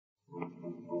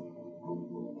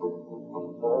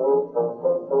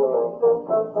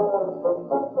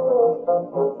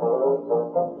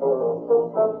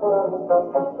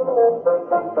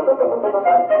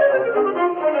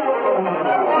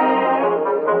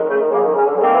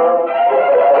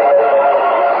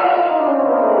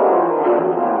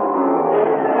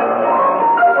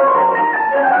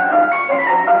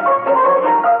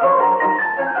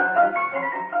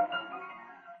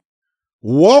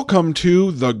Welcome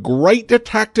to the Great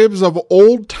Detectives of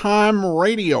Old Time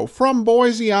Radio from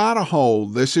Boise, Idaho.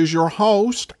 This is your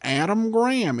host, Adam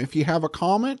Graham. If you have a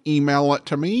comment, email it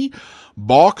to me,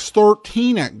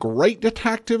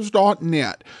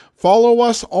 box13@greatdetectives.net. Follow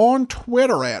us on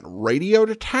Twitter at Radio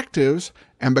Detectives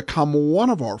and become one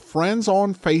of our friends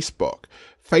on Facebook,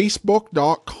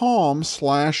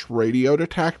 facebook.com/Radio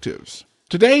Detectives.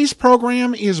 Today's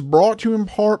program is brought to you in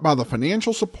part by the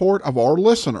financial support of our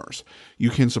listeners. You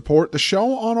can support the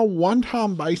show on a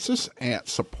one-time basis at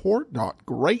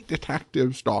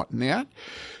support.greatdetectives.net.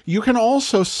 You can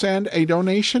also send a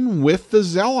donation with the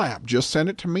Zelle app. Just send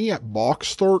it to me at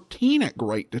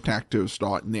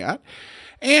box13@greatdetectives.net.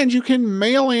 And you can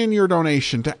mail in your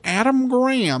donation to Adam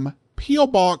Graham, P.O.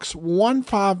 Box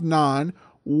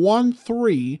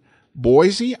 15913,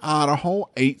 Boise, Idaho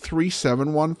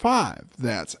 83715.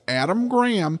 That's Adam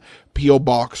Graham, P.O.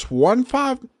 Box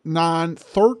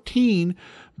 15913,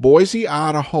 Boise,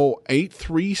 Idaho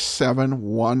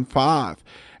 83715.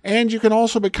 And you can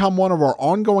also become one of our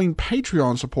ongoing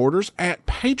Patreon supporters at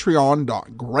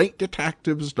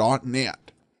patreon.greatdetectives.net.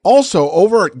 Also,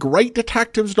 over at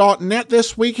greatdetectives.net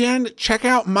this weekend, check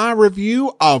out my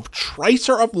review of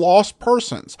Tracer of Lost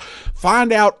Persons.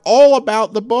 Find out all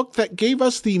about the book that gave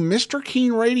us the Mr.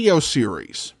 Keen radio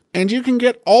series. And you can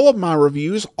get all of my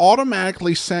reviews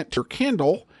automatically sent to your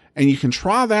Kindle, and you can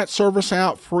try that service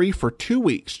out free for 2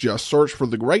 weeks. Just search for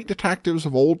the Great Detectives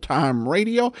of Old Time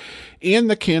Radio in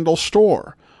the Kindle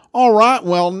store. All right,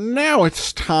 well, now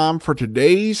it's time for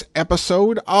today's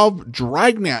episode of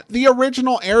Dragnet. The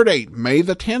original air date, May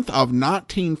the 10th of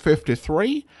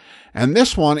 1953, and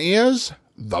this one is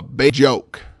The Big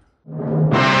Joke.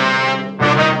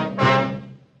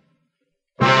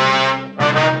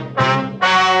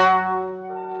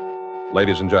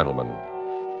 Ladies and gentlemen,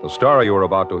 the story you are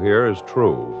about to hear is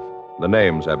true. The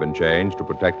names have been changed to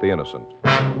protect the innocent.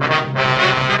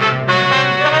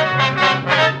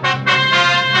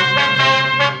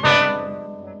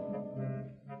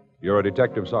 You're a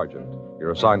detective sergeant.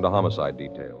 You're assigned to homicide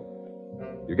detail.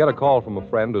 You get a call from a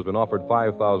friend who's been offered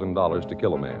 $5,000 to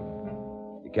kill a man.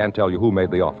 He can't tell you who made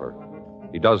the offer.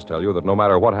 He does tell you that no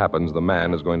matter what happens, the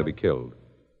man is going to be killed.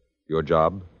 Your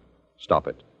job? Stop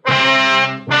it.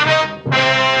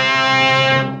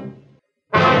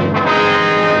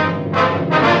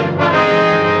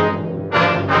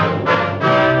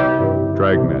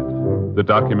 Dragnet, the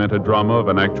documented drama of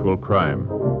an actual crime.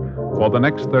 For the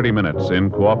next 30 minutes, in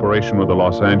cooperation with the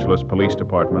Los Angeles Police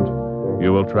Department,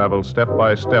 you will travel step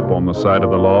by step on the side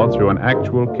of the law through an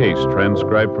actual case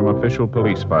transcribed from official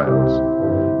police files.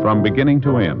 From beginning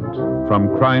to end,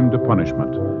 from crime to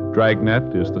punishment,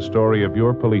 Dragnet is the story of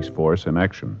your police force in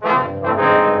action.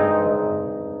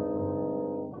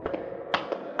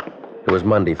 It was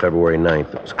Monday, February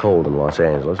 9th. It was cold in Los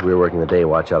Angeles. We were working the day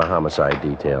watch out of homicide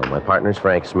detail. My partner's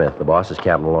Frank Smith. The boss is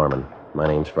Captain Lorman. My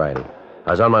name's Friday. I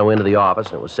was on my way into the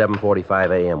office, and it was 7:45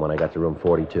 a.m. when I got to room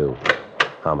 42.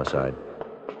 Homicide.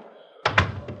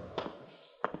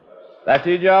 That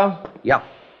you, Joe? Yeah.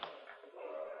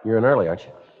 You're in early, aren't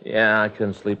you? Yeah, I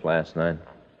couldn't sleep last night.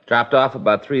 Dropped off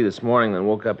about 3 this morning, then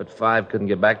woke up at 5, couldn't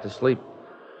get back to sleep.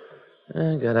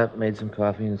 I got up, made some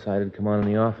coffee, and decided to come on in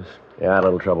the office. Yeah, I had a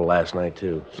little trouble last night,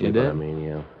 too. You did? I mean,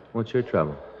 yeah. What's your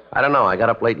trouble? I don't know. I got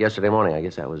up late yesterday morning. I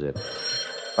guess that was it.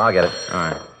 I'll get it. All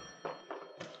right.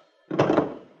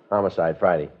 Homicide,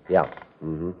 Friday. Yeah.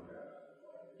 Mm-hmm.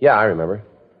 Yeah, I remember.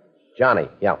 Johnny.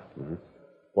 Yeah. Mm-hmm.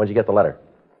 When'd you get the letter?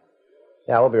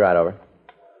 Yeah, we'll be right over.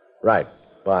 Right.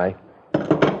 Bye.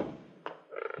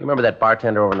 You remember that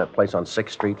bartender over in that place on 6th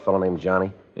Street, fellow named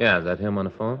Johnny? Yeah, is that him on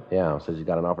the phone? Yeah, says he's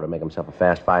got an offer to make himself a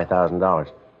fast $5,000.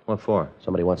 What for?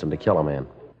 Somebody wants him to kill a man.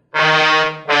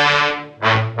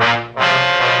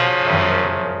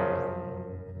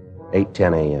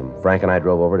 8:10 a.m. Frank and I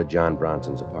drove over to John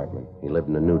Bronson's apartment. He lived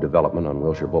in a new development on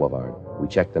Wilshire Boulevard. We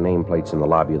checked the nameplates in the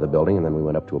lobby of the building, and then we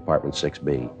went up to apartment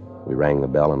 6B. We rang the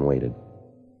bell and waited.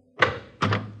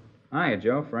 Hiya,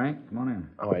 Joe, Frank. Come on in.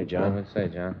 Oh, hey, John. Let's say,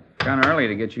 John. Kind of early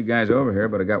to get you guys over here,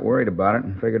 but I got worried about it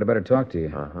and figured I better talk to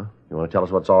you. Uh-huh. You want to tell us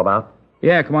what it's all about?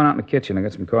 Yeah, come on out in the kitchen. I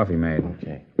got some coffee made.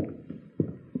 Okay.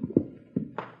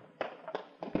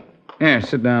 Here,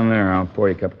 sit down there. I'll pour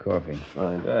you a cup of coffee.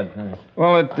 Fine. Good, thanks.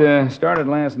 Well, it started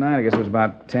last night. I guess it was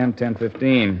about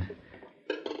 10:15.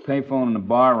 Payphone in the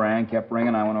bar rang, kept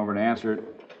ringing. I went over to answer it.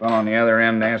 Fellow on the other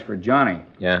end asked for Johnny.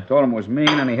 Yeah? Told him it was me,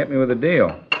 and he hit me with a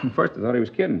deal. First, I thought he was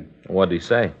kidding. What'd he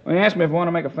say? Well, he asked me if I wanted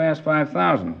to make a fast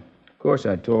 $5,000. Of course,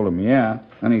 I told him, yeah.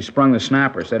 Then he sprung the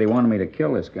snapper, said he wanted me to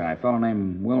kill this guy, a fellow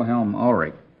named Wilhelm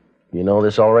Ulrich. You know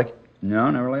this Ulrich? No,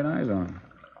 never laid eyes on him.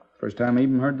 First time I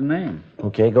even heard the name.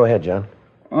 Okay, go ahead, John.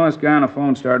 Well, this guy on the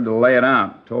phone started to lay it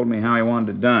out. Told me how he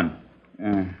wanted it done.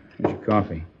 Here's your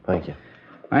coffee. Thank you.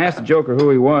 I asked the joker who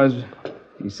he was.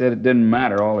 He said it didn't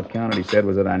matter. All that counted, he said,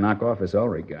 was that I knock off this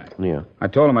Ulrich guy. Yeah. I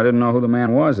told him I didn't know who the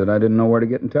man was, that I didn't know where to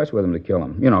get in touch with him to kill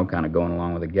him. You know, kind of going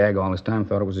along with the gag all this time,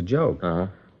 thought it was a joke. Uh-huh.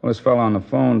 Well, this fellow on the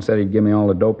phone said he'd give me all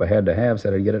the dope I had to have,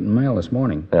 said I'd get it in mail this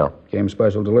morning. Yeah. Came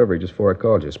special delivery just before I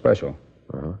called you. Special.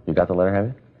 Uh-huh. You got the letter, have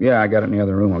you? Yeah, I got it in the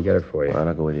other room. I'll get it for you. All right,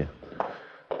 I'll go with you.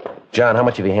 John, how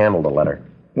much have you handled the letter?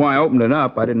 Well, I opened it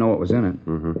up. I didn't know what was in it.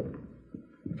 Mm-hmm.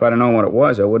 If I'd have known what it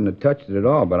was, I wouldn't have touched it at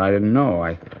all, but I didn't know.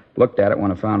 I looked at it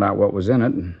when I found out what was in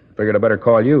it and figured I better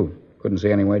call you. Couldn't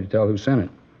see any way to tell who sent it.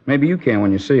 Maybe you can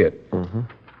when you see it. Mm-hmm.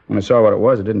 When I saw what it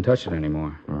was, I didn't touch it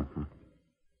anymore. Mm-hmm.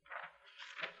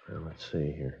 Well, let's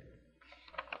see here.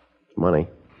 It's money.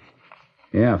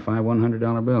 Yeah, 5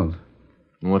 $100 bills.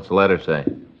 And what's the letter say?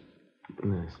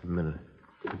 Just a minute.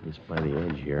 Just by the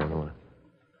edge here. I don't want to...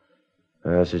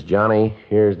 It says, Johnny,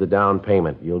 here's the down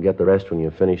payment. You'll get the rest when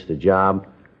you finish the job.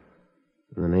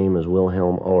 And the name is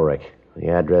Wilhelm Ulrich. The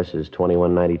address is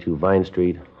 2192 Vine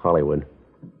Street, Hollywood.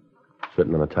 It's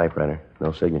written on a typewriter.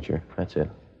 No signature. That's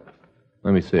it.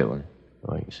 Let me see it, will you?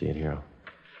 Oh, you can see it here.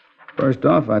 First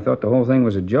off, I thought the whole thing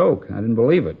was a joke. I didn't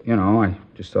believe it. You know, I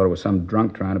just thought it was some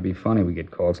drunk trying to be funny. We get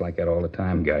calls like that all the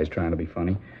time, guys trying to be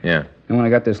funny. Yeah. And when I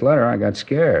got this letter, I got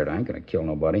scared. I ain't gonna kill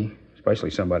nobody, especially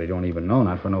somebody I don't even know,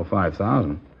 not for no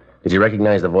 5,000. Did you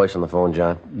recognize the voice on the phone,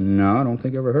 John? No, I don't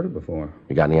think I ever heard it before.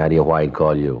 You got any idea why he'd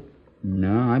call you?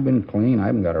 No, I've been clean. I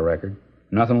haven't got a record.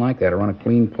 Nothing like that. I run a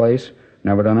clean place.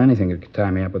 Never done anything that could tie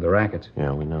me up with the rackets.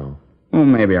 Yeah, we know. Well,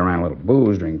 maybe I ran a little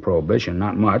booze during Prohibition.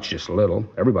 Not much, just a little.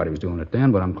 Everybody was doing it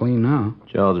then, but I'm clean now.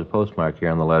 Joe, there's a postmark here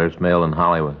on the letter. It's mailed in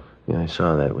Hollywood. Yeah, I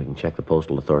saw that. We can check the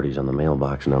postal authorities on the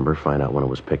mailbox number, find out when it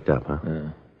was picked up, huh? Yeah.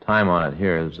 Time on it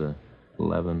here is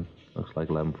 11, looks like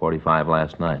 11:45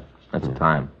 last night. That's the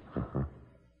time. Uh-huh.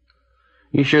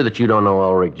 You sure that you don't know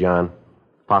Ulrich, John?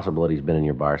 Possible that he's been in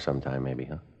your bar sometime, maybe,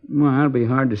 huh? Well, that'd be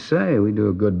hard to say. We do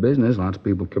a good business. Lots of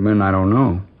people come in I don't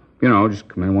know. You know, just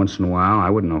come in once in a while. I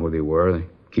wouldn't know who they were. They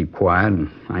keep quiet,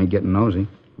 and I ain't getting nosy.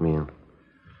 Yeah.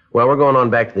 Well, we're going on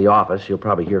back to the office. You'll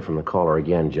probably hear from the caller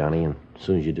again, Johnny, and as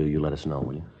soon as you do, you let us know,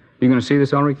 will you? You gonna see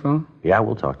this Ulrich fellow? Yeah,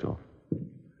 we'll talk to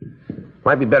him.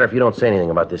 Might be better if you don't say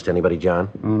anything about this to anybody, John.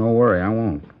 Oh, don't worry. I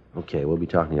won't. Okay, we'll be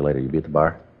talking to you later. You be at the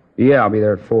bar? Yeah, I'll be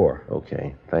there at 4.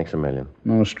 Okay, thanks a million.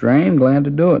 No strain. Glad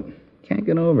to do it. Can't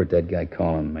get over it, that guy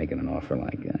calling and making an offer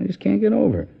like that. I just can't get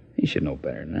over it. He should know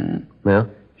better than that. Yeah?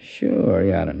 Sure,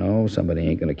 he ought to know. Somebody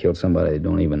ain't gonna kill somebody they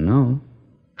don't even know.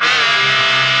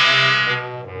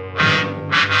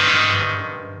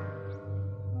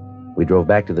 We drove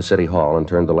back to the city hall and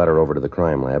turned the letter over to the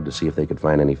crime lab to see if they could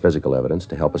find any physical evidence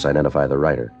to help us identify the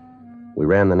writer. We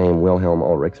ran the name Wilhelm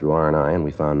Ulrich through R&I, and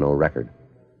we found no record.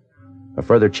 A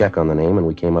further check on the name, and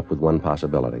we came up with one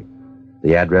possibility.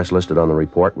 The address listed on the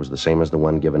report was the same as the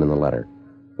one given in the letter.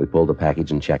 We pulled the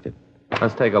package and checked it.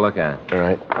 Let's take a look at it. All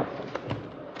right.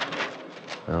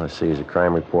 Well, let's see. There's a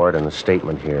crime report and a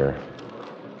statement here.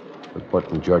 Report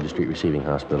from Georgia Street Receiving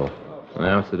Hospital.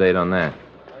 Well, what's the date on that?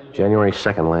 January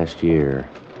 2nd last year.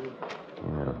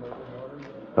 Yeah.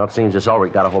 Well, it seems this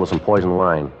Ulrich got a hold of some poison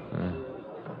wine.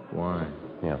 Wine.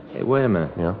 Yeah. Hey, wait a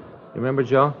minute. Yeah? You remember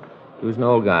Joe? He was an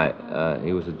old guy.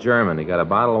 He was a German. He got a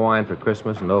bottle of wine for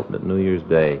Christmas and opened it New Year's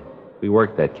Day. We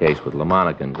worked that case with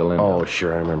LaMonica and Galindo. Oh,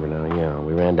 sure, I remember now, yeah.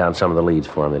 We ran down some of the leads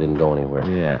for him. They didn't go anywhere.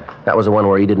 Yeah. That was the one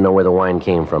where he didn't know where the wine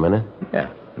came from, isn't it? Yeah.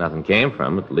 Nothing came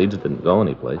from it. The leads didn't go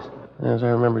anyplace. As I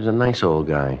remember, he's a nice old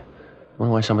guy.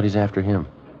 Wonder why somebody's after him.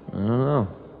 I don't know.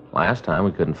 Last time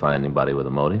we couldn't find anybody with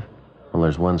a motive. Well,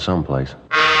 there's one someplace.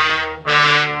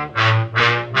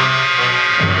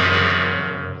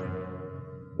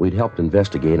 We'd helped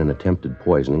investigate an attempted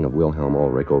poisoning of Wilhelm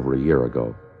Ulrich over a year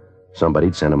ago.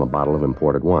 Somebody'd sent him a bottle of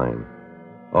imported wine.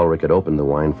 Ulrich had opened the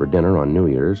wine for dinner on New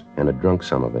Year's and had drunk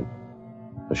some of it.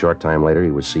 A short time later, he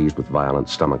was seized with violent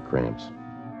stomach cramps.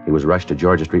 He was rushed to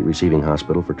Georgia Street Receiving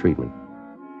Hospital for treatment.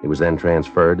 He was then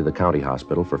transferred to the county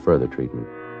hospital for further treatment.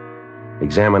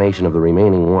 Examination of the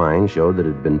remaining wine showed that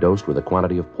it had been dosed with a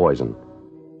quantity of poison.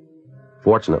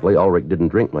 Fortunately, Ulrich didn't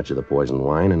drink much of the poisoned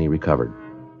wine, and he recovered.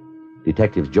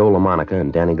 Detectives Joe LaMonica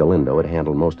and Danny Galindo had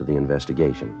handled most of the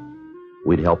investigation.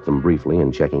 We'd helped them briefly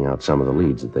in checking out some of the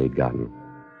leads that they'd gotten.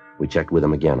 We checked with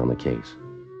them again on the case.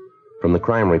 From the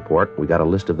crime report, we got a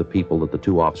list of the people that the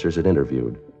two officers had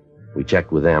interviewed. We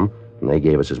checked with them, and they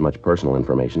gave us as much personal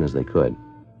information as they could.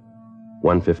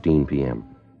 1:15 p.m.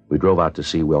 We drove out to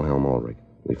see Wilhelm Ulrich.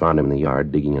 We found him in the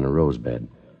yard digging in a rose bed.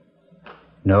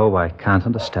 No, I can't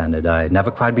understand it. I never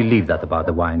quite believed that about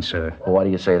the wine, sir. Well, why do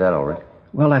you say that, Ulrich?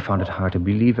 Well, I found it hard to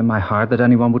believe in my heart that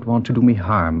anyone would want to do me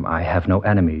harm. I have no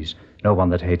enemies. No one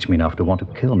that hates me enough to want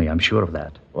to kill me, I'm sure of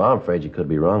that. Well, I'm afraid you could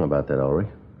be wrong about that, Ulrich.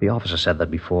 The officer said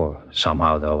that before.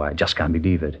 Somehow, though, I just can't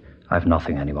believe it. I've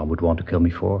nothing anyone would want to kill me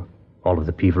for. All of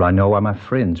the people I know are my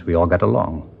friends. We all get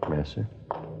along. Yes, sir.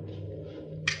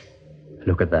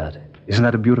 Look at that. Isn't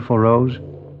that a beautiful rose?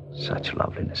 Such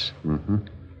loveliness. Mm-hmm.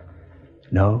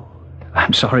 No?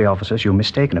 I'm sorry, officers. You're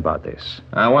mistaken about this.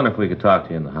 I wonder if we could talk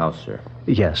to you in the house, sir.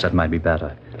 Yes, that might be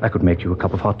better. I could make you a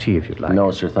cup of hot tea if you'd like.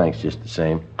 No, sir, thanks, just the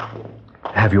same.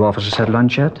 Have you officers had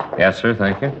lunch yet? Yes, sir,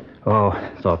 thank you. Oh,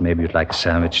 thought maybe you'd like a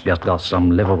sandwich. Just got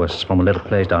some liverwursts from a little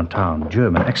place downtown.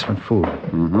 German, excellent food.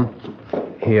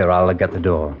 Mm-hmm. Here, I'll get the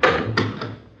door.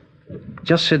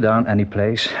 Just sit down any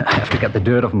place. I have to get the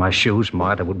dirt off my shoes.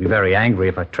 Martha would be very angry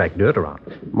if I tracked dirt around.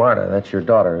 Marta, that's your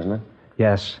daughter, isn't it?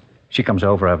 Yes. She comes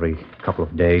over every couple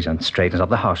of days and straightens up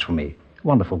the house for me.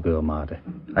 Wonderful girl, Martha.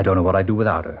 I don't know what I'd do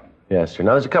without her. Yes, sir.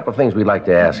 Now, there's a couple of things we'd like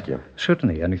to ask you.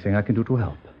 Certainly, anything I can do to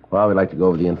help. Well, we'd like to go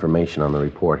over the information on the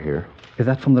report here. Is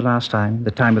that from the last time?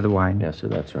 The time of the wine? Yes, sir,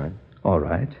 that's right. All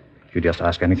right. You just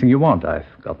ask anything you want. I've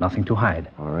got nothing to hide.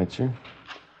 All right, sir.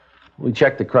 We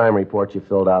checked the crime report you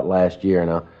filled out last year.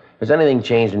 Now, has anything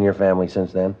changed in your family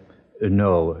since then?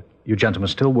 No. You gentlemen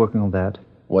still working on that?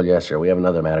 Well, yes, sir. We have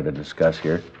another matter to discuss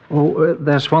here. Oh,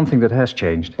 there's one thing that has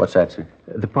changed. What's that, sir?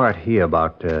 The part here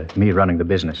about me running the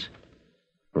business.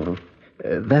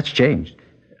 Mm-hmm. That's changed.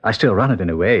 I still run it in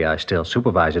a way. I still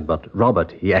supervise it, but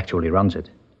Robert, he actually runs it.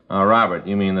 Robert,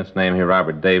 you mean this name here,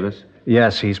 Robert Davis?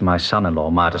 Yes, he's my son-in-law,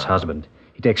 Marta's husband.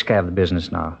 He takes care of the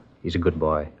business now. He's a good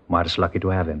boy. Marta's lucky to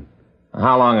have him.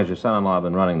 How long has your son-in-law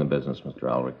been running the business, Mr.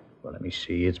 Ulrich? Well, let me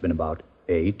see. It's been about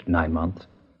 8, 9 months.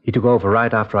 He took over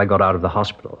right after I got out of the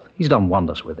hospital. He's done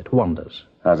wonders with it, wonders.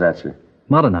 How's that, sir?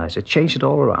 Modernized it, changed it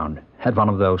all around. Had one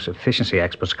of those efficiency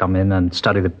experts come in and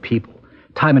study the people.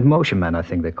 Time and motion men, I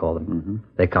think they call them. Mm-hmm.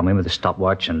 They come in with a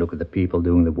stopwatch and look at the people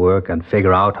doing the work and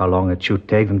figure out how long it should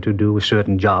take them to do a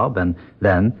certain job, and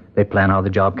then they plan how the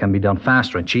job can be done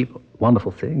faster and cheaper.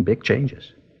 Wonderful thing, big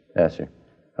changes. Yes, sir.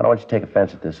 I don't want you to take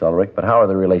offense at this, Ulrich, but how are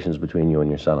the relations between you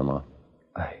and your son-in-law?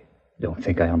 I don't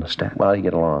think I understand. Well, you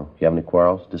get along. Do you have any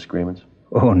quarrels, disagreements?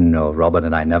 Oh, no, Robert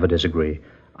and I never disagree.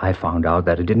 I found out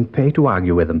that it didn't pay to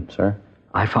argue with him. Sir?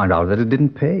 I found out that it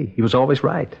didn't pay. He was always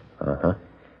right. Uh-huh.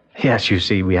 Yes, you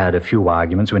see, we had a few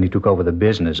arguments when he took over the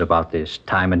business about this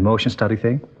time and motion study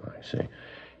thing. I see.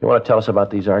 You want to tell us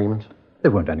about these arguments? They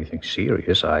weren't anything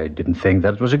serious. I didn't think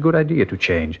that it was a good idea to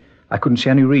change. I couldn't see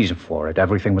any reason for it.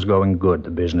 Everything was going good. The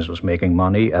business was making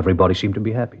money. Everybody seemed to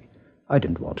be happy. I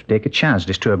didn't want to take a chance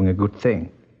disturbing a good thing.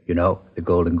 You know, the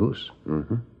golden goose.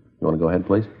 Mm-hmm. You want to go ahead,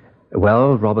 please?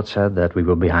 Well, Robert said that we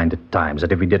were behind the times,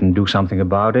 that if we didn't do something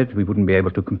about it, we wouldn't be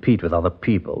able to compete with other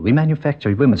people. We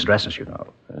manufacture women's dresses, you know.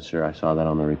 Yes, sir. I saw that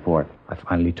on the report. I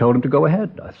finally told him to go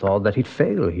ahead. I thought that he'd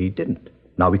fail. He didn't.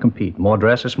 Now we compete. More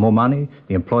dresses, more money.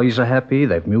 The employees are happy.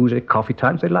 They have music, coffee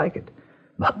times. They like it.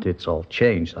 But it's all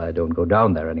changed. I don't go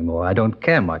down there anymore. I don't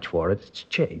care much for it. It's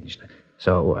changed.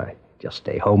 So I just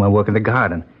stay home and work in the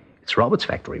garden. It's Robert's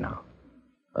factory now.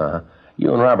 Uh-huh.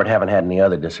 You and Robert haven't had any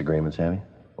other disagreements, have you?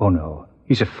 Oh, no.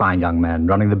 He's a fine young man,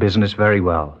 running the business very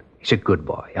well. He's a good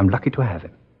boy. I'm lucky to have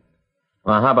him.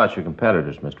 Well, how about your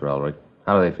competitors, Mr. Ulrich?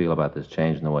 How do they feel about this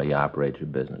change in the way you operate your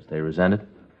business? They resent it?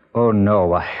 Oh,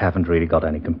 no, I haven't really got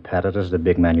any competitors. The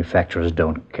big manufacturers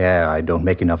don't care. I don't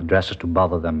make enough dresses to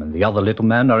bother them, and the other little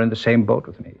men are in the same boat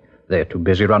with me. They're too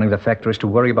busy running their factories to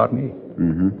worry about me.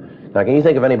 Mm-hmm. Now, can you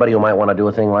think of anybody who might want to do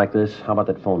a thing like this? How about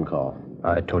that phone call?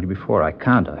 I told you before, I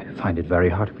can't. I find it very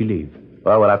hard to believe.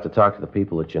 Well, we'll have to talk to the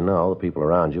people that you know, the people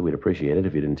around you. We'd appreciate it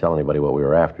if you didn't tell anybody what we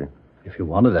were after. If you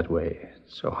want it that way,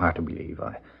 it's so hard to believe.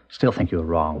 I still think you're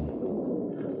wrong.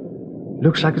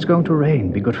 Looks like it's going to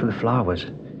rain. Be good for the flowers.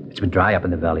 It's been dry up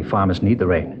in the valley. Farmers need the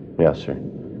rain. Yes, sir.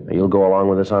 Now, you'll go along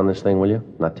with us on this thing, will you?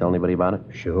 Not tell anybody about it?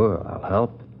 Sure, I'll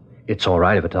help. It's all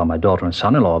right if I tell my daughter and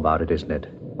son-in-law about it, isn't it?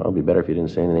 Well, it'd be better if you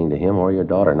didn't say anything to him or your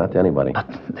daughter, not to anybody.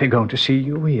 But they're going to see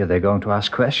you here. They're going to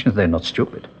ask questions. They're not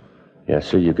stupid. Yes,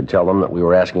 sir. You could tell them that we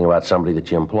were asking about somebody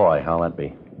that you employ. How'll that be?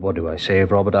 What do I say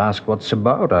if Robert asks what it's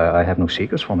about? I have no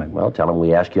secrets from him. Well, tell him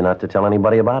we ask you not to tell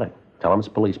anybody about it. Tell him it's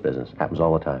police business. Happens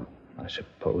all the time. I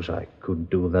suppose I could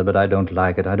do that, but I don't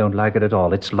like it. I don't like it at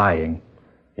all. It's lying.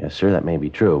 Yes, sir. That may be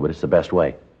true, but it's the best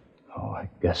way. Oh, I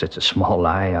guess it's a small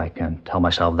lie. I can tell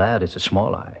myself that. It's a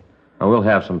small lie. Well, we'll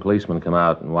have some policemen come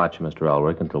out and watch you, Mr.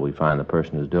 Ulrich, until we find the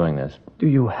person who's doing this. Do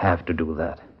you have to do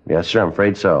that? Yes, sir. I'm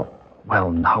afraid so.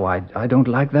 Well, no, I don't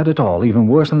like that at all. Even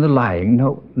worse than the lying.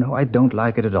 No, I don't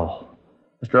like it at all.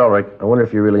 Mr. Ulrich, I wonder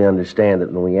if you really understand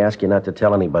that when we ask you not to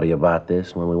tell anybody about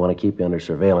this, when we want to keep you under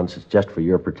surveillance, it's just for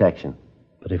your protection.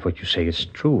 But if what you say is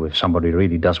true, if somebody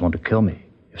really does want to kill me,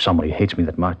 if somebody hates me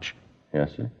that much...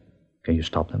 Yes, sir? Can you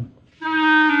stop them?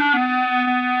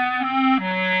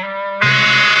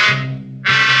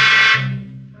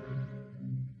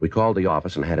 We called the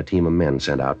office and had a team of men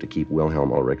sent out to keep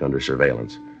Wilhelm Ulrich under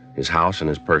surveillance. His house and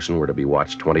his person were to be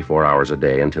watched 24 hours a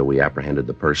day until we apprehended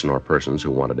the person or persons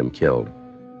who wanted him killed.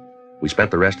 We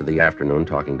spent the rest of the afternoon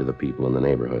talking to the people in the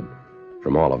neighborhood.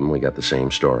 From all of them, we got the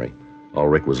same story.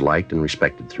 Ulrich was liked and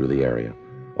respected through the area.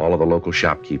 All of the local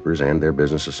shopkeepers and their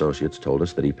business associates told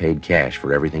us that he paid cash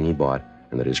for everything he bought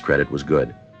and that his credit was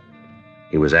good.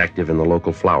 He was active in the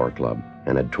local flower club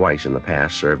and had twice in the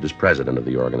past served as president of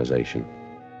the organization.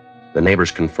 The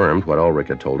neighbors confirmed what Ulrich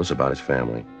had told us about his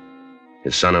family.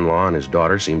 His son-in-law and his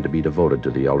daughter seemed to be devoted to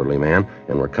the elderly man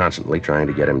and were constantly trying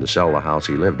to get him to sell the house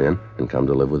he lived in and come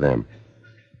to live with them.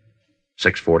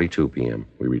 6:42 p.m.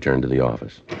 We returned to the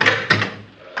office.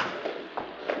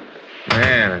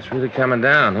 Man, it's really coming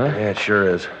down, huh? Yeah, it sure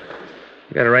is.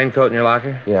 You got a raincoat in your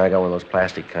locker? Yeah, I got one of those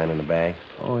plastic kind in the bag.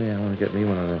 Oh, yeah, I want to get me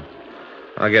one of them.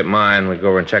 I'll get mine. We'll go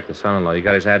over and check the son-in-law. You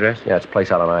got his address? Yeah, it's a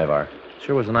place out on Ivar.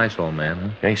 Sure was a nice old man, huh?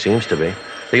 Yeah, he seems to be.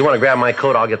 So you want to grab my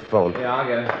coat? I'll get the phone. Yeah, I'll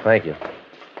get it. Thank you.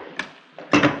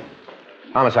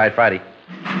 Homicide Friday.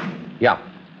 Yeah.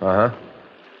 Uh-huh.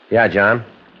 Yeah, John.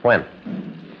 When?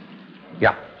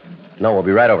 Yeah. No, we'll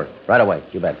be right over. Right away.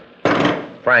 You bet.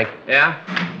 Frank. Yeah?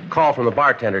 Call from the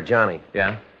bartender, Johnny.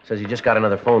 Yeah? Says he just got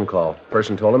another phone call.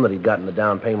 Person told him that he'd gotten the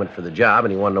down payment for the job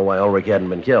and he wanted to know why Ulrich hadn't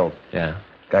been killed. Yeah.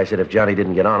 Guy said if Johnny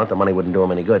didn't get on it, the money wouldn't do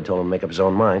him any good. Told him to make up his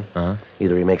own mind. Uh-huh.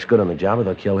 Either he makes good on the job or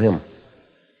they'll kill him.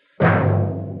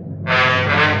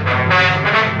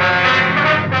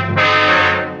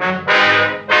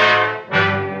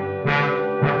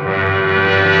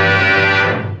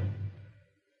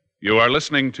 You are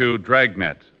listening to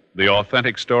Dragnet, the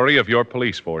authentic story of your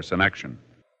police force in action.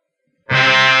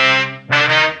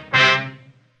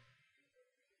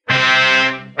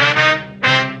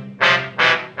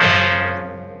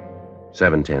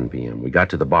 7:10 p.m. We got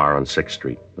to the bar on 6th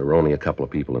Street. There were only a couple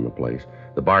of people in the place.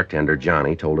 The bartender,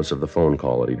 Johnny, told us of the phone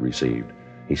call that he'd received.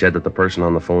 He said that the person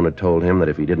on the phone had told him that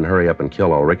if he didn't hurry up and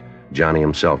kill Ulrich, Johnny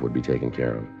himself would be taken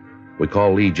care of. We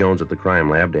called Lee Jones at the crime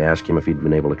lab to ask him if he'd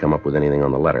been able to come up with anything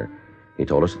on the letter. He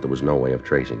told us that there was no way of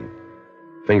tracing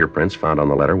it. Fingerprints found on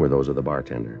the letter were those of the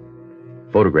bartender.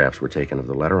 Photographs were taken of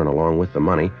the letter, and along with the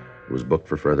money, it was booked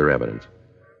for further evidence.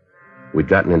 We'd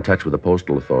gotten in touch with the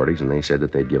postal authorities, and they said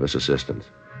that they'd give us assistance.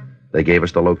 They gave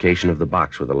us the location of the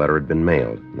box where the letter had been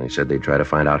mailed, and they said they'd try to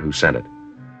find out who sent it.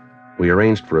 We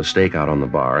arranged for a stakeout on the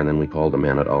bar, and then we called the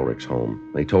men at Ulrich's home.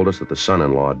 They told us that the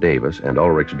son-in-law, Davis, and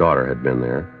Ulrich's daughter had been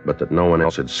there, but that no one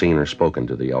else had seen or spoken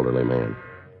to the elderly man.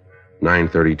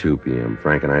 9:32 p.m.,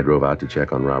 Frank and I drove out to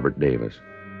check on Robert Davis.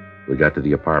 We got to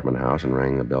the apartment house and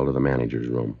rang the bell to the manager's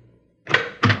room.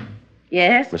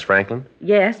 Yes? Miss Franklin?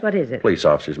 Yes, what is it? Police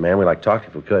officers, ma'am. We'd like to talk to you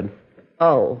if we could.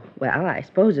 Oh, well, I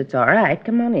suppose it's all right.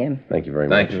 Come on in. Thank you very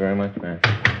much. Thank you very much, man.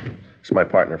 This is my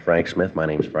partner, Frank Smith. My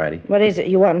name's Friday. What is it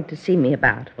you wanted to see me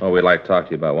about? Oh, we'd like to talk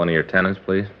to you about one of your tenants,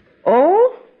 please.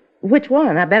 Oh? Which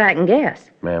one? I bet I can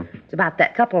guess. Ma'am? It's about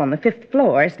that couple on the 5th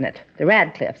floor, isn't it? The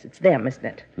Radcliffes. It's them, isn't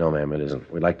it? No, ma'am, it isn't.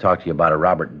 We'd like to talk to you about a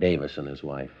Robert Davis and his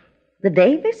wife. The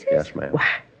Davises? Yes, ma'am. Why,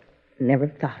 never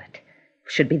thought it.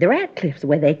 Should be the Radcliffes, the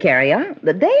way they carry on.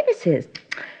 The Davises.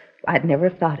 I'd never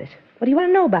have thought it. What do you want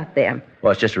to know about them?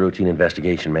 Well, it's just a routine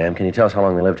investigation, ma'am. Can you tell us how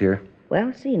long they lived here?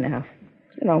 Well, see now.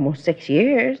 It's been almost 6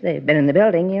 years. They've been in the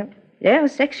building, Yeah,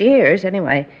 6 years,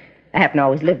 anyway. I haven't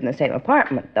always lived in the same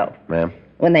apartment, though. Ma'am?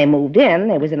 When they moved in,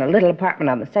 they was in a little apartment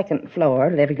on the 2nd floor,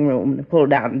 living room, a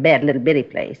pull-down bed, little bitty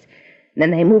place. And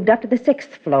then they moved up to the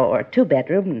 6th floor,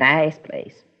 2-bedroom, nice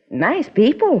place. Nice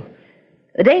people.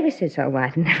 The Davises, oh,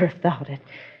 I'd never have thought it.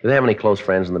 Do they have any close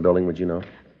friends in the building, would you know?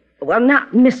 Well,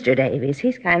 not Mr. Davies.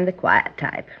 He's kind of the quiet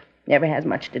type. Never has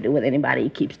much to do with anybody. He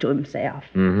keeps to himself.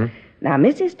 Mm-hmm. Now,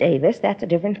 Mrs. Davis, that's a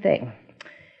different thing.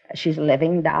 She's a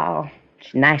living doll.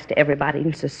 She's nice to everybody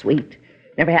and so sweet.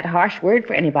 Never had a harsh word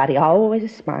for anybody. Always a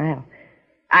smile.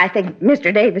 I think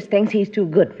Mr. Davis thinks he's too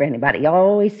good for anybody. He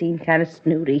always seemed kind of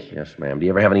snooty. Yes, ma'am. Do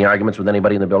you ever have any arguments with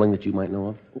anybody in the building that you might know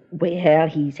of? Well,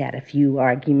 he's had a few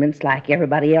arguments like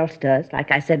everybody else does.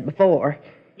 Like I said before,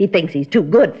 he thinks he's too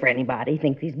good for anybody. He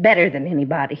thinks he's better than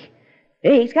anybody.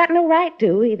 He's got no right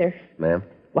to either. Ma'am?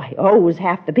 Why, he owes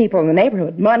half the people in the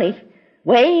neighborhood money.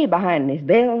 Way behind his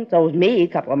bills. Owes me a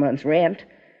couple of months' rent.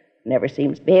 Never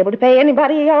seems to be able to pay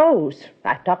anybody he owes.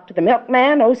 I talked to the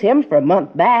milkman, owes him for a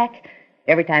month back.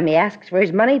 Every time he asks for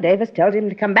his money, Davis tells him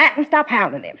to come back and stop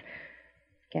hounding him.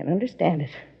 Can't understand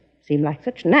it. Seemed like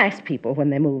such nice people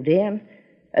when they moved in.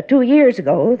 2 years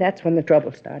ago, that's when the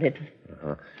trouble started.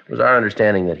 Uh-huh. It was our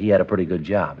understanding that he had a pretty good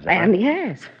job. Is that And right? he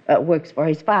has. Works for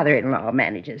his father-in-law,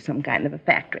 manages some kind of a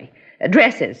factory.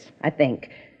 Dresses, I think.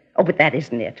 Oh, but that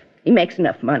isn't it. He makes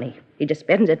enough money. He just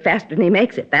spends it faster than he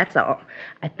makes it, that's all.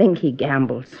 I think he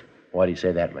gambles. Why do you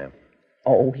say that, ma'am?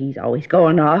 Oh, he's always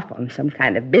going off on some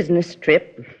kind of business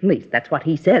trip. At least that's what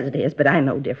he says it is, but I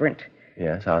know different.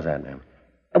 Yes, how's that, ma'am?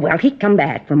 Well, he'd come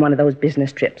back from one of those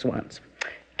business trips once.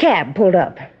 Cab pulled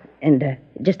up, and it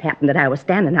just happened that I was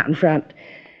standing out in front.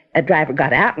 A driver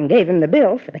got out and gave him the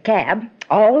bill for the cab,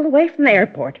 all the way from the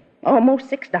airport. Almost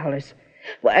 $6.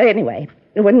 Well, anyway,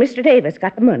 when Mr. Davis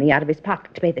got the money out of his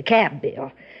pocket to pay the cab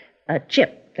bill, a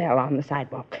chip fell on the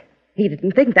sidewalk. He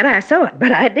didn't think that I saw it,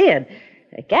 but I did.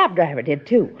 The cab driver did,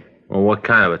 too. Well, what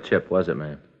kind of a chip was it,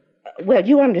 ma'am? Well,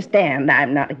 you understand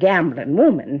I'm not a gambling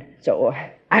woman, so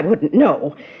I wouldn't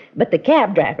know. But the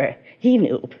cab driver, he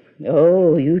knew.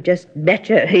 Oh, you just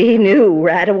betcha he knew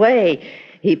right away.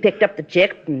 He picked up the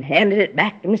chip and handed it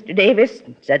back to Mr. Davis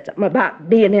and said something about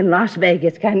being in Las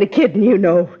Vegas, kind of kidding, you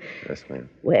know. Yes, ma'am.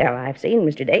 Well, I've seen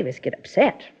Mr. Davis get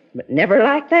upset, but never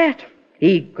like that.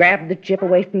 He grabbed the chip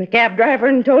away from the cab driver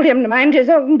and told him to mind his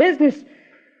own business.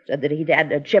 Said that he'd had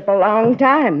the chip a long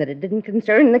time, that it didn't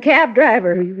concern the cab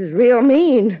driver. He was real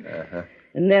mean. Uh-huh.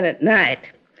 And then at night,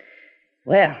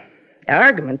 well, the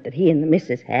argument that he and the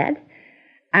missus had,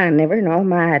 I never in all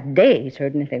my days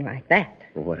heard anything like that.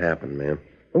 Well, what happened, ma'am?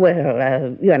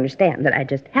 Well, you understand that I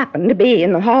just happened to be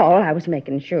in the hall. I was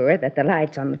making sure that the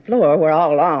lights on the floor were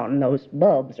all on. Those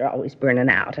bulbs are always burning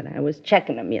out, and I was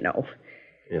checking them, you know.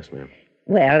 Yes, ma'am.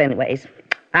 Well, anyways,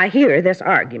 I hear this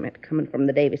argument coming from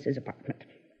the Davises' apartment.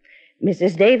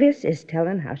 Mrs. Davis is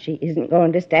telling how she isn't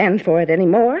going to stand for it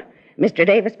anymore. Mr.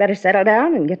 Davis better settle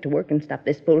down and get to work and stop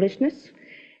this foolishness.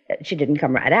 She didn't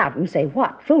come right out and say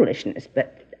what foolishness,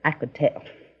 but I could tell.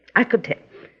 I could tell.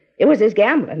 It was his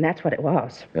gambling, that's what it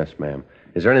was. Yes, ma'am.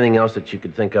 Is there anything else that you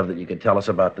could think of that you could tell us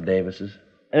about the Davises?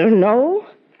 No,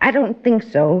 I don't think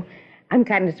so. I'm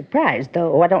kind of surprised,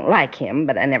 though. I don't like him,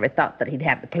 but I never thought that he'd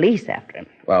have the police after him.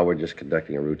 Well, we're just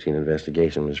conducting a routine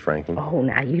investigation, Miss Franklin. Oh,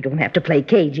 now, you don't have to play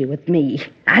cagey with me.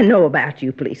 I know about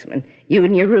you, policeman. You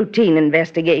and your routine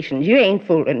investigations. You ain't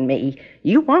fooling me.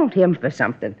 You want him for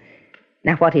something.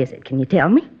 Now, what is it? Can you tell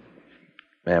me?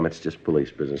 Ma'am, it's just police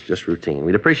business, just routine.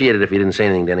 We'd appreciate it if you didn't say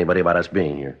anything to anybody about us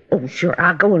being here. Oh, sure,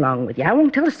 I'll go along with you. I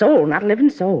won't tell a soul, not a living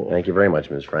soul. Thank you very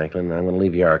much, Miss Franklin. I'm going to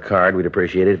leave you our card. We'd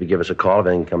appreciate it if you give us a call if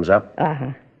anything comes up.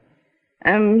 Uh-huh.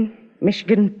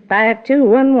 Michigan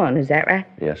 5211, is that right?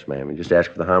 Yes, ma'am. You just ask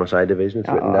for the homicide division. It's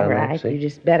written down All there. right, See? you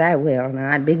just bet I will.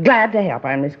 Now, I'd be glad to help.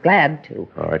 I'm just glad to.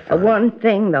 All right, fine. One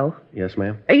thing, though. Yes,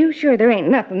 ma'am? Are you sure there ain't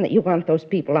nothing that you want those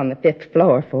people on the 5th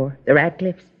floor for, the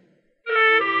Radcliffes?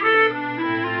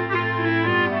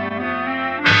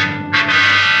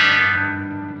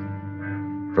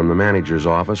 From the manager's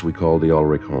office, we called the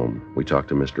Ulrich home. We talked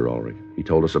to Mr. Ulrich. He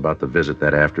told us about the visit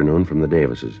that afternoon from the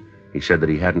Davises. He said that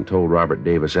he hadn't told Robert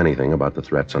Davis anything about the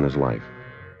threats on his life.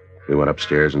 We went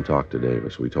upstairs and talked to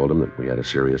Davis. We told him that we had a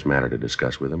serious matter to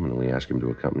discuss with him, and we asked him to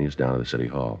accompany us down to the city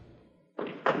hall.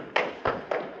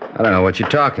 I don't know what you're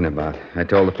talking about. I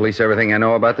told the police everything I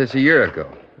know about this a year ago.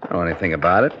 I don't know anything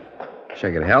about it. Wish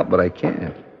I could help, but I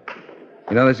can't.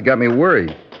 You know, this has got me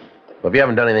worried. Well, if you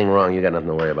haven't done anything wrong, you got nothing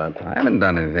to worry about. I haven't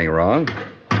done anything wrong.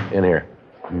 In here.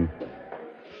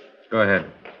 Go ahead.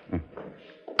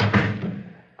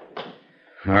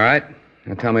 All right.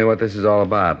 Now tell me what this is all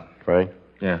about. Frank,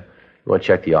 Yeah, you want to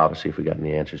check the office, see if we got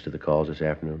any answers to the calls this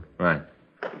afternoon? right.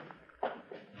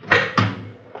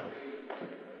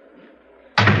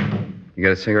 You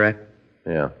got a cigarette?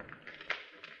 Yeah.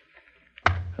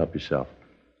 Help yourself.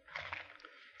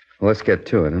 Well, let's get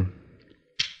to it, huh?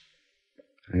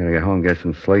 I gotta get home and get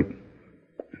some sleep.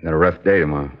 I got a rough day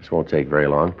tomorrow. This won't take very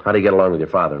long. How do you get along with your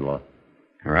father-in-law?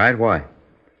 All right, why?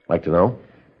 Like to know?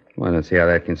 Well, I don't see how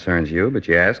that concerns you, but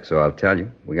you ask, so I'll tell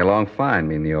you. We get along fine,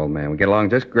 me and the old man. We get along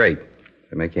just great. Does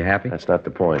that make you happy? That's not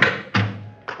the point.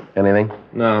 Anything?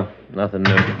 No, nothing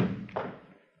new.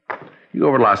 You go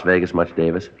over to Las Vegas much,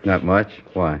 Davis? Not much.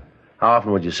 Why? How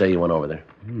often would you say you went over there?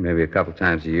 Maybe a couple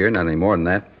times a year, not any more than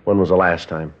that. When was the last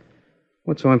time?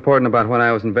 What's so important about when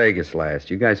I was in Vegas last?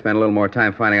 You guys spent a little more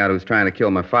time finding out who's trying to kill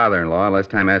my father-in-law, less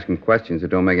time asking questions that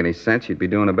don't make any sense. You'd be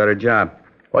doing a better job.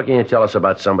 What can you tell us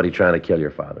about somebody trying to kill your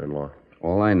father-in-law?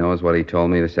 All I know is what he told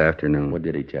me this afternoon. What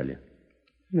did he tell you?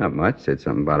 Not much. Said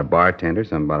something about a bartender,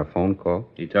 something about a phone call.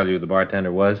 Did he tell you who the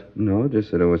bartender was? No,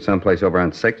 just that it was someplace over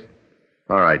on 6th.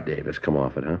 All right, Davis, come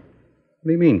off it, huh? What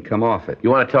do you mean, come off it? You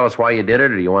want to tell us why you did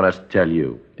it, or do you want us to tell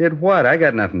you? Did what? I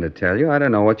got nothing to tell you. I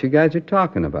don't know what you guys are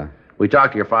talking about. We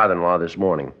talked to your father-in-law this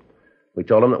morning. We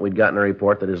told him that we'd gotten a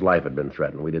report that his life had been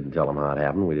threatened. We didn't tell him how it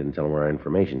happened. We didn't tell him where our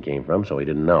information came from, so he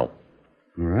didn't know.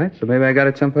 All right, so maybe I got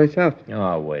it someplace else.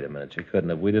 Oh, wait a minute. You couldn't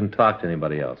have. We didn't talk to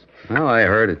anybody else. Well, I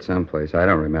heard it someplace. I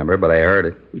don't remember, but I heard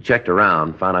it. We checked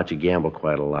around, found out you gamble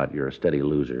quite a lot. You're a steady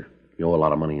loser. You owe a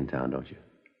lot of money in town, don't you?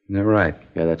 Is that right?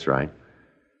 Yeah, that's right.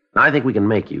 Now, I think we can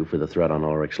make you for the threat on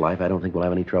Ulrich's life. I don't think we'll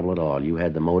have any trouble at all. You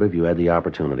had the motive. You had the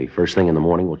opportunity. First thing in the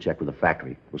morning, we'll check with the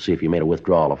factory. We'll see if you made a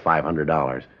withdrawal of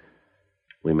 $500.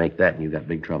 We make that, and you got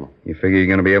big trouble. You figure you're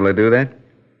going to be able to do that?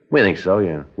 We think so,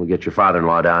 yeah. We'll get your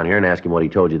father-in-law down here and ask him what he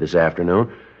told you this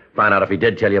afternoon. Find out if he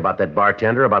did tell you about that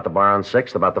bartender, about the bar on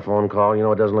 6th, about the phone call. You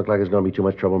know, it doesn't look like there's going to be too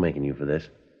much trouble making you for this.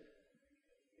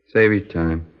 Save your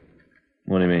time.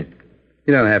 What do you mean?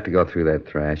 You don't have to go through that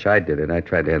trash. I did it. I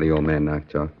tried to have the old man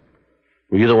knocked off.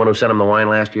 Were you the one who sent him the wine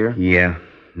last year? Yeah,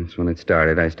 that's when it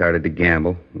started. I started to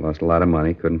gamble. Lost a lot of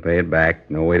money. Couldn't pay it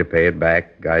back. No way to pay it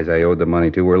back. Guys I owed the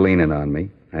money to were leaning on me.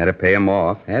 I had to pay them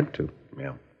off. Had to.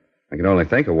 Yeah. I could only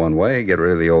think of one way, get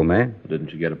rid of the old man.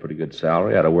 Didn't you get a pretty good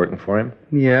salary out of working for him?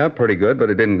 Yeah, pretty good, but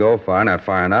it didn't go far, not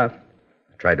far enough.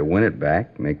 I tried to win it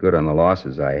back, make good on the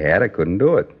losses I had. I couldn't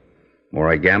do it. The more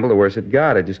I gambled, the worse it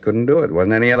got. I just couldn't do it.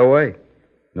 Wasn't any other way.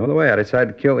 No other way. I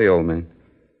decided to kill the old man.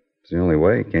 It's the only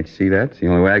way. Can't you see that? It's the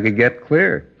only way I could get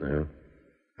clear. Yeah.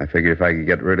 I figured if I could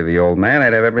get rid of the old man,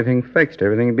 I'd have everything fixed.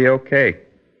 Everything would be okay.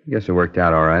 Guess it worked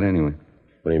out all right anyway.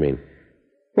 What do you mean?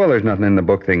 Well, there's nothing in the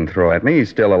book they can throw at me. He's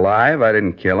still alive. I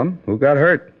didn't kill him. Who got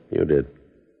hurt? You did.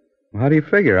 Well, how do you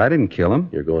figure? I didn't kill him.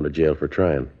 You're going to jail for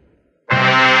trying.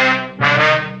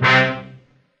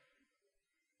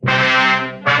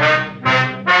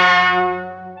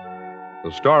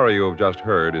 The story you have just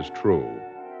heard is true.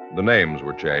 The names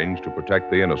were changed to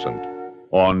protect the innocent.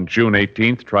 On June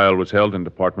 18th, trial was held in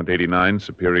Department 89,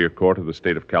 Superior Court of the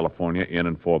State of California, in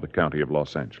and for the County of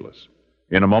Los Angeles.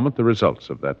 In a moment, the results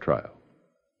of that trial.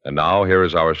 And now, here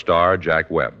is our star, Jack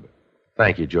Webb.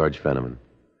 Thank you, George Fenneman.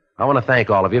 I want to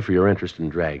thank all of you for your interest in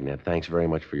Dragnet. Thanks very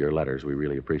much for your letters. We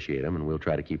really appreciate them, and we'll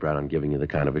try to keep right on giving you the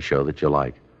kind of a show that you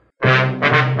like.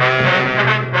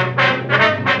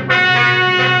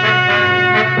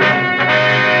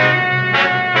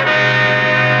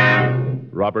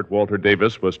 Robert Walter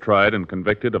Davis was tried and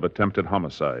convicted of attempted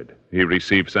homicide. He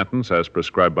received sentence as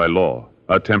prescribed by law.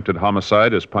 Attempted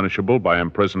homicide is punishable by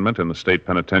imprisonment in the state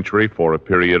penitentiary for a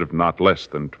period of not less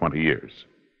than 20 years.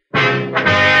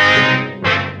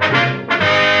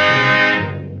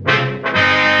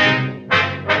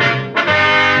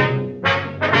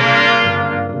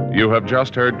 You have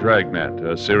just heard Dragnet,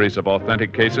 a series of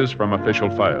authentic cases from official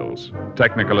files.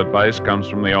 Technical advice comes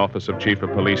from the Office of Chief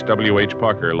of Police W.H.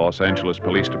 Parker, Los Angeles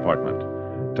Police Department.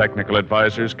 Technical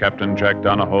advisors Captain Jack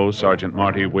Donahoe, Sergeant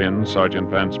Marty Wynn, Sergeant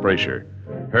Vance Brasher.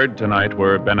 Heard tonight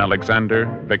were Ben Alexander,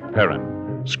 Vic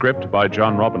Perrin. Script by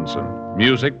John Robinson.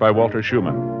 Music by Walter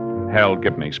Schumann. Hal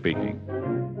Gibney speaking.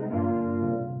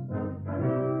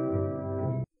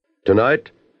 Tonight,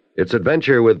 it's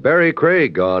Adventure with Barry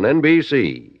Craig on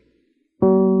NBC.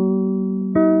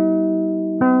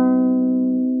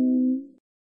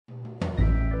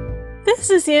 This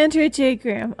is Andrea J.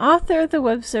 Graham, author of the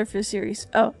Web Surfer series.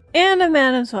 Oh, and a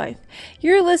Madam's Wife.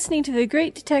 You're listening to the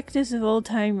Great Detectives of Old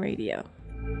Time Radio.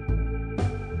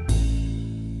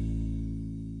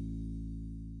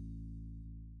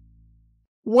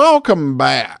 Welcome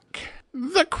back.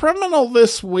 The criminal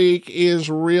this week is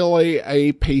really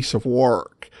a piece of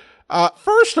work.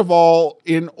 First of all,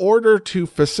 in order to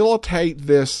facilitate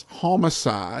this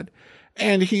homicide,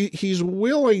 and he's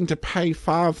willing to pay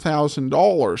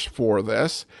 $5,000 for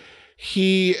this,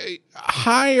 he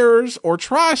hires or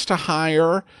tries to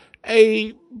hire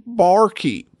a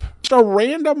barkeep, just a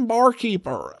random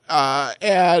barkeeper,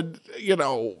 and,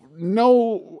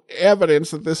 no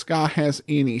evidence that this guy has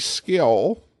any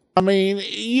skill. I mean,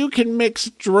 you can mix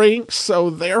drinks, so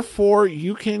therefore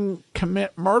you can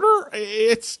commit murder?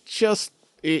 It's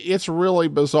really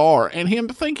bizarre. And him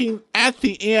thinking at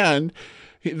the end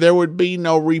there would be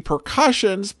no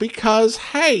repercussions because,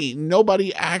 hey,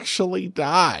 nobody actually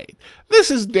died.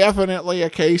 This is definitely a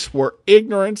case where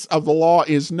ignorance of the law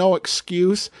is no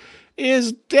excuse,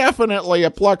 is definitely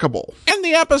applicable. And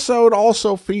the episode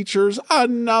also features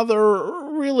another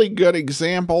really good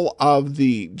example of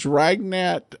the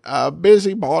Dragnet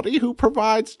busybody who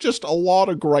provides just a lot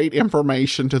of great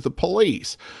information to the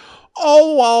police,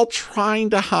 all while trying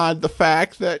to hide the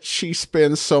fact that she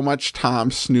spends so much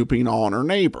time snooping on her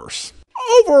neighbors.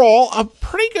 Overall, a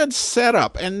pretty good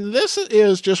setup, and this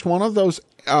is just one of those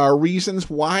reasons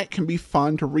why it can be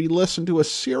fun to re-listen to a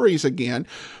series again,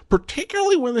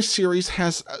 particularly when the series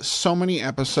has so many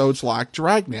episodes like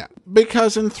Dragnet.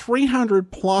 because in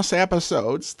 300 plus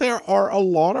episodes, there are a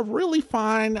lot of really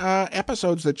fine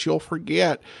episodes that you'll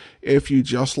forget if you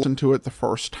just listen to it the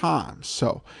first time.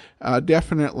 So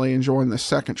definitely enjoying the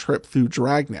second trip through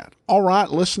Dragnet. All right,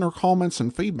 listener comments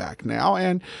and feedback now.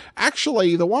 And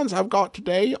actually, the ones I've got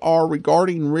today are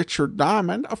regarding Richard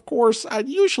Diamond. Of course, I'd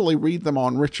usually read them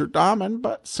on Richard Diamond,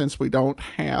 but since we don't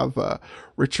have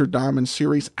Richard Diamond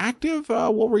series active,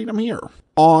 we'll read them here.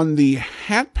 On the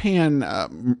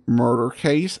Hatpan murder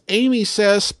case, Amy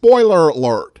says, spoiler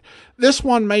alert, this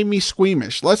one made me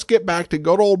squeamish. Let's get back to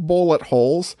good old bullet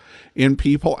holes in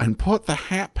people and put the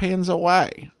hat pans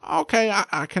away. Okay,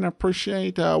 I can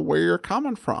appreciate where you're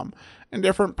coming from. And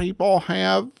different people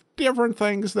have different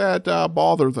things that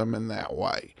bother them in that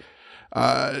way.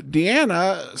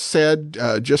 Deanna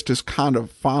said, just as kind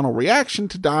of final reaction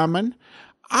to Diamond,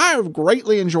 I have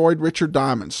greatly enjoyed Richard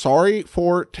Diamond. Sorry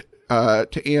for it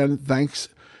to end. Thanks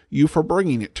you for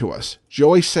bringing it to us.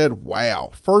 Joey said, wow,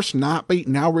 first Night Beat,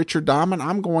 now Richard Diamond.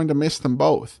 I'm going to miss them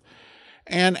both.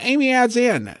 And Amy adds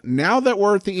in, now that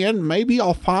we're at the end, maybe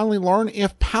I'll finally learn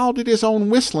if Powell did his own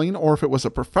whistling or if it was a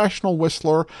professional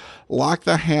whistler like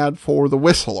they had for The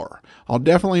Whistler. I'll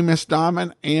definitely miss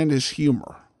Diamond and his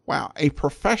humor. Wow, a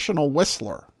professional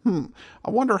whistler. I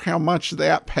wonder how much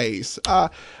that pays.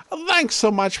 Thanks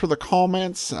so much for the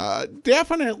comments.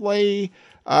 Definitely,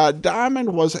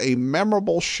 Diamond was a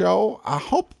memorable show. I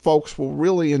hope folks will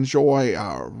really enjoy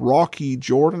Rocky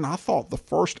Jordan. I thought the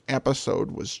first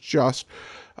episode was just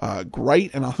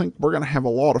great, and I think we're going to have a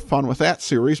lot of fun with that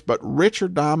series. But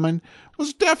Richard Diamond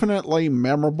was definitely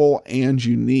memorable and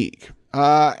unique.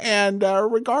 And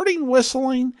regarding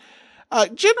whistling,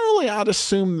 generally, I'd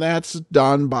assume that's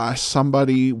done by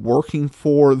somebody working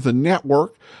for the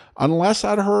network, unless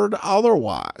I'd heard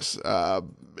otherwise. I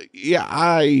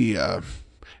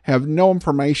have no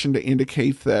information to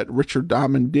indicate that Richard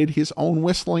Diamond did his own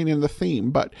whistling in the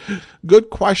theme, but good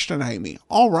question, Amy.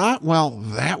 All right, well,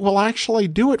 that will actually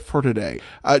do it for today.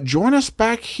 Join us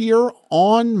back here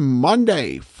on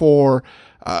Monday for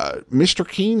Mr.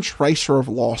 Keen, Tracer of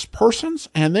Lost Persons,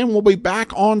 and then we'll be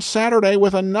back on Saturday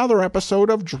with another episode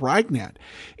of Dragnet.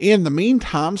 In the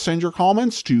meantime, send your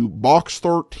comments to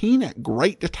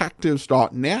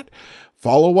box13@greatdetectives.net.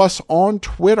 Follow us on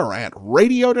Twitter at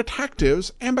Radio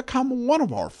Detectives and become one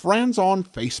of our friends on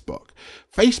Facebook.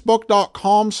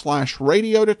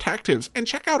 Facebook.com/Radio Detectives, and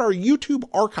check out our YouTube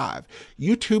archive,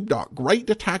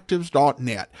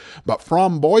 youtube.greatdetectives.net. But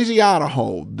from Boise,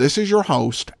 Idaho, this is your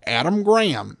host, Adam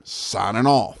Graham, signing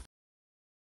off.